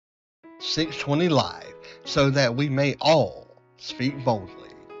620 Live, so that we may all speak boldly.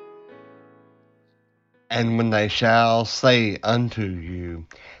 And when they shall say unto you,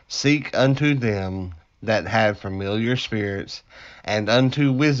 Seek unto them that have familiar spirits, and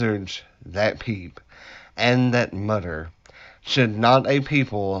unto wizards that peep, and that mutter, should not a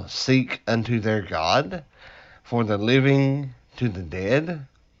people seek unto their God, for the living to the dead?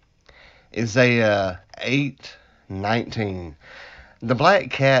 Isaiah 8:19. The Black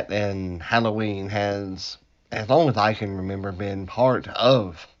Cat and Halloween has, as long as I can remember, been part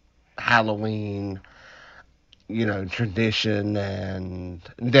of Halloween, tradition and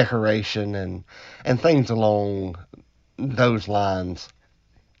decoration and things along those lines.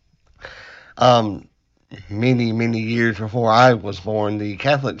 Um, many years before I was born, the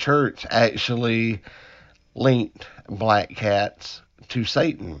Catholic Church actually linked black cats to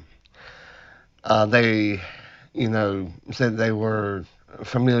Satan. They, said they were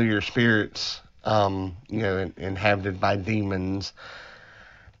familiar spirits, inhabited by demons.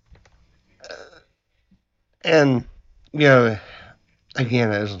 And, you know,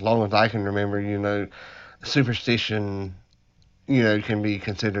 again, as long as I can remember, superstition, can be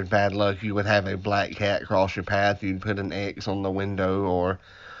considered bad luck. You would have a black cat cross your path, you'd put an X on the window or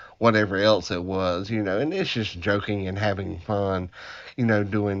whatever else it was, and it's just joking and having fun,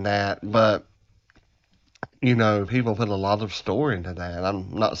 doing that. But, people put a lot of store into that.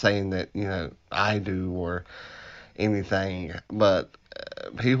 I'm not saying that, I do or anything, but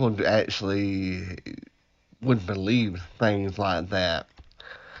people actually would believe things like that.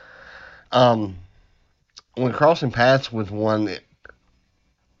 Um, when crossing paths with one,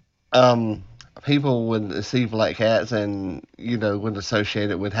 um, people would see black cats and would associate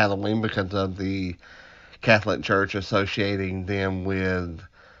it with Halloween because of the Catholic Church associating them with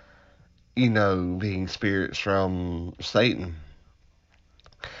being spirits from Satan.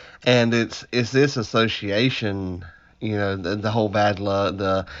 And it's this association, the whole bad luck,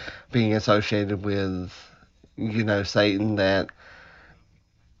 the being associated with Satan, that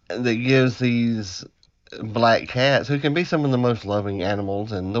gives these black cats, who can be some of the most loving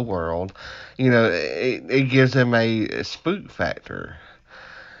animals in the world, it gives them a spook factor.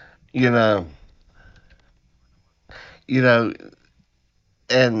 You know, you know,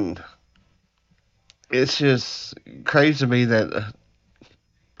 and it's just crazy to me that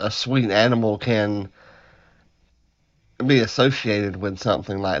a sweet animal can be associated with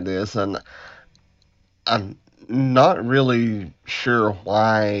something like this, and I'm not really sure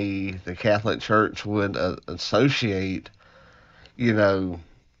why the Catholic Church would associate, you know,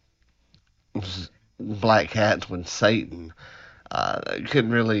 black cats with Satan. I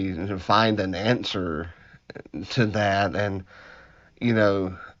couldn't really find an answer to that, and you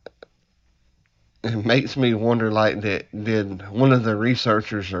know, it makes me wonder, like, did one of the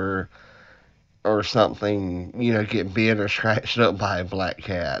researchers or something, get bit or scratched up by a black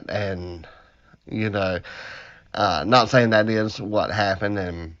cat, and you know, not saying that is what happened,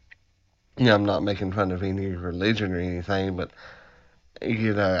 and I'm not making fun of any religion or anything, but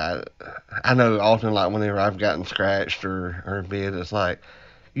I know often, like, whenever I've gotten scratched or bit, it's like,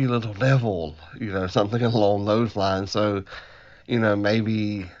 you little devil, something along those lines. So,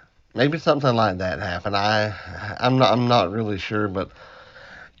 maybe something like that happened. I'm not really sure, but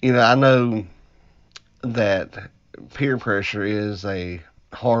I know that peer pressure is a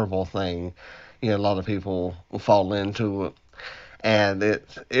horrible thing. A lot of people fall into it, and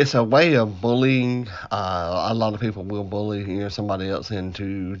it's a way of bullying. A lot of people will bully somebody else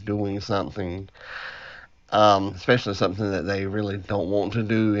into doing something, especially something that they really don't want to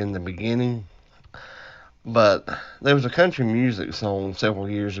do in the beginning. But there was a country music song several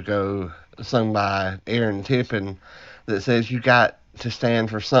years ago sung by Aaron Tippin that says you got to stand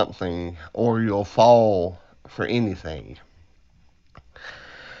for something or you'll fall for anything.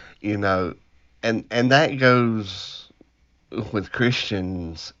 You know, and that goes with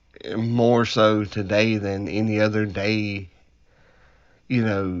Christians more so today than any other day,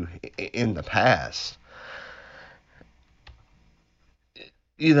 in the past.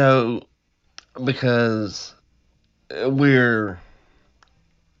 You know, because we're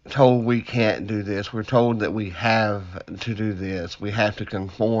told we can't do this. We're told that we have to do this. We have to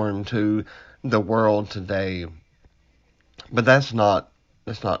conform to the world today. But that's not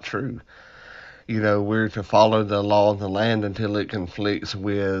true. We're to follow the law of the land until it conflicts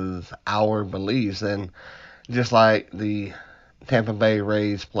with our beliefs. And just like the Tampa Bay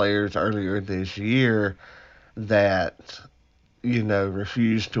Rays players earlier this year that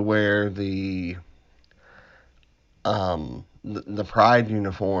refused to wear the pride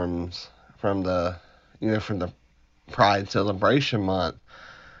uniforms from the Pride Celebration Month.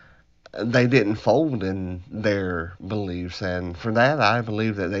 they didn't fold in their beliefs, and for that I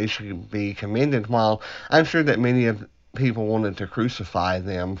believe that they should be commended. While I'm sure that many of people wanted to crucify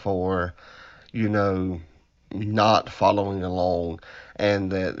them for, you know, not following along,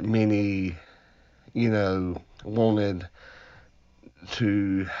 and that many, wanted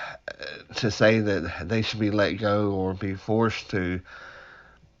to say that they should be let go or be forced to.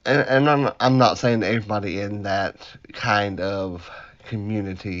 And I'm not saying that everybody in that kind of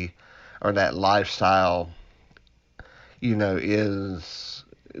community or that lifestyle, is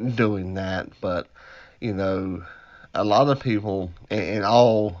doing that, but you know, a lot of people in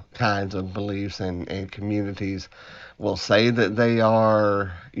all kinds of beliefs and communities will say that they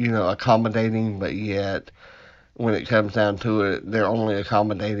are, accommodating, but yet when it comes down to it, they're only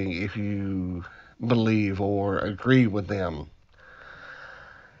accommodating if you believe or agree with them,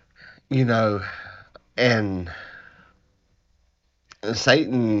 you know, and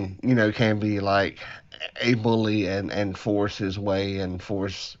Satan, can be like a bully and force his way and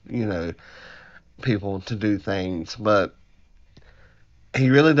force, people to do things, but he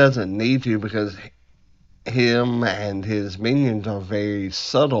really doesn't need to, because him and his minions are very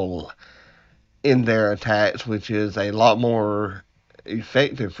subtle in their attacks, which is a lot more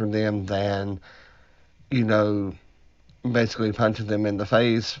effective for them than, you know, basically punching them in the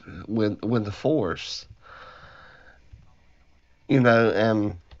face with the force.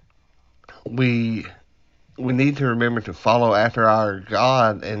 And we we need to remember to follow after our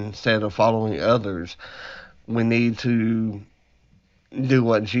God instead of following others. We need to do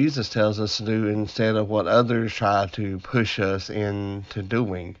what Jesus tells us to do instead of what others try to push us into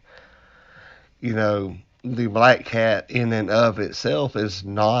doing. The black cat in and of itself is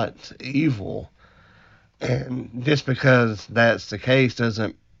not evil. And just because that's the case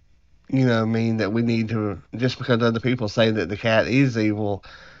doesn't, mean that we need to, just because other people say that the cat is evil,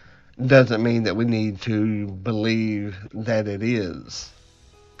 doesn't mean that we need to believe that it is.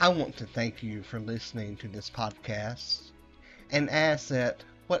 I want to thank you for listening to this podcast and ask that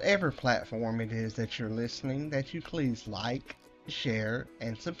whatever platform it is that you're listening, that you please like, share,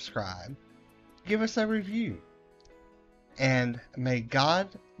 and subscribe. Give us a review. And may God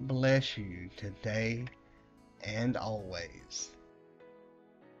bless you today and always.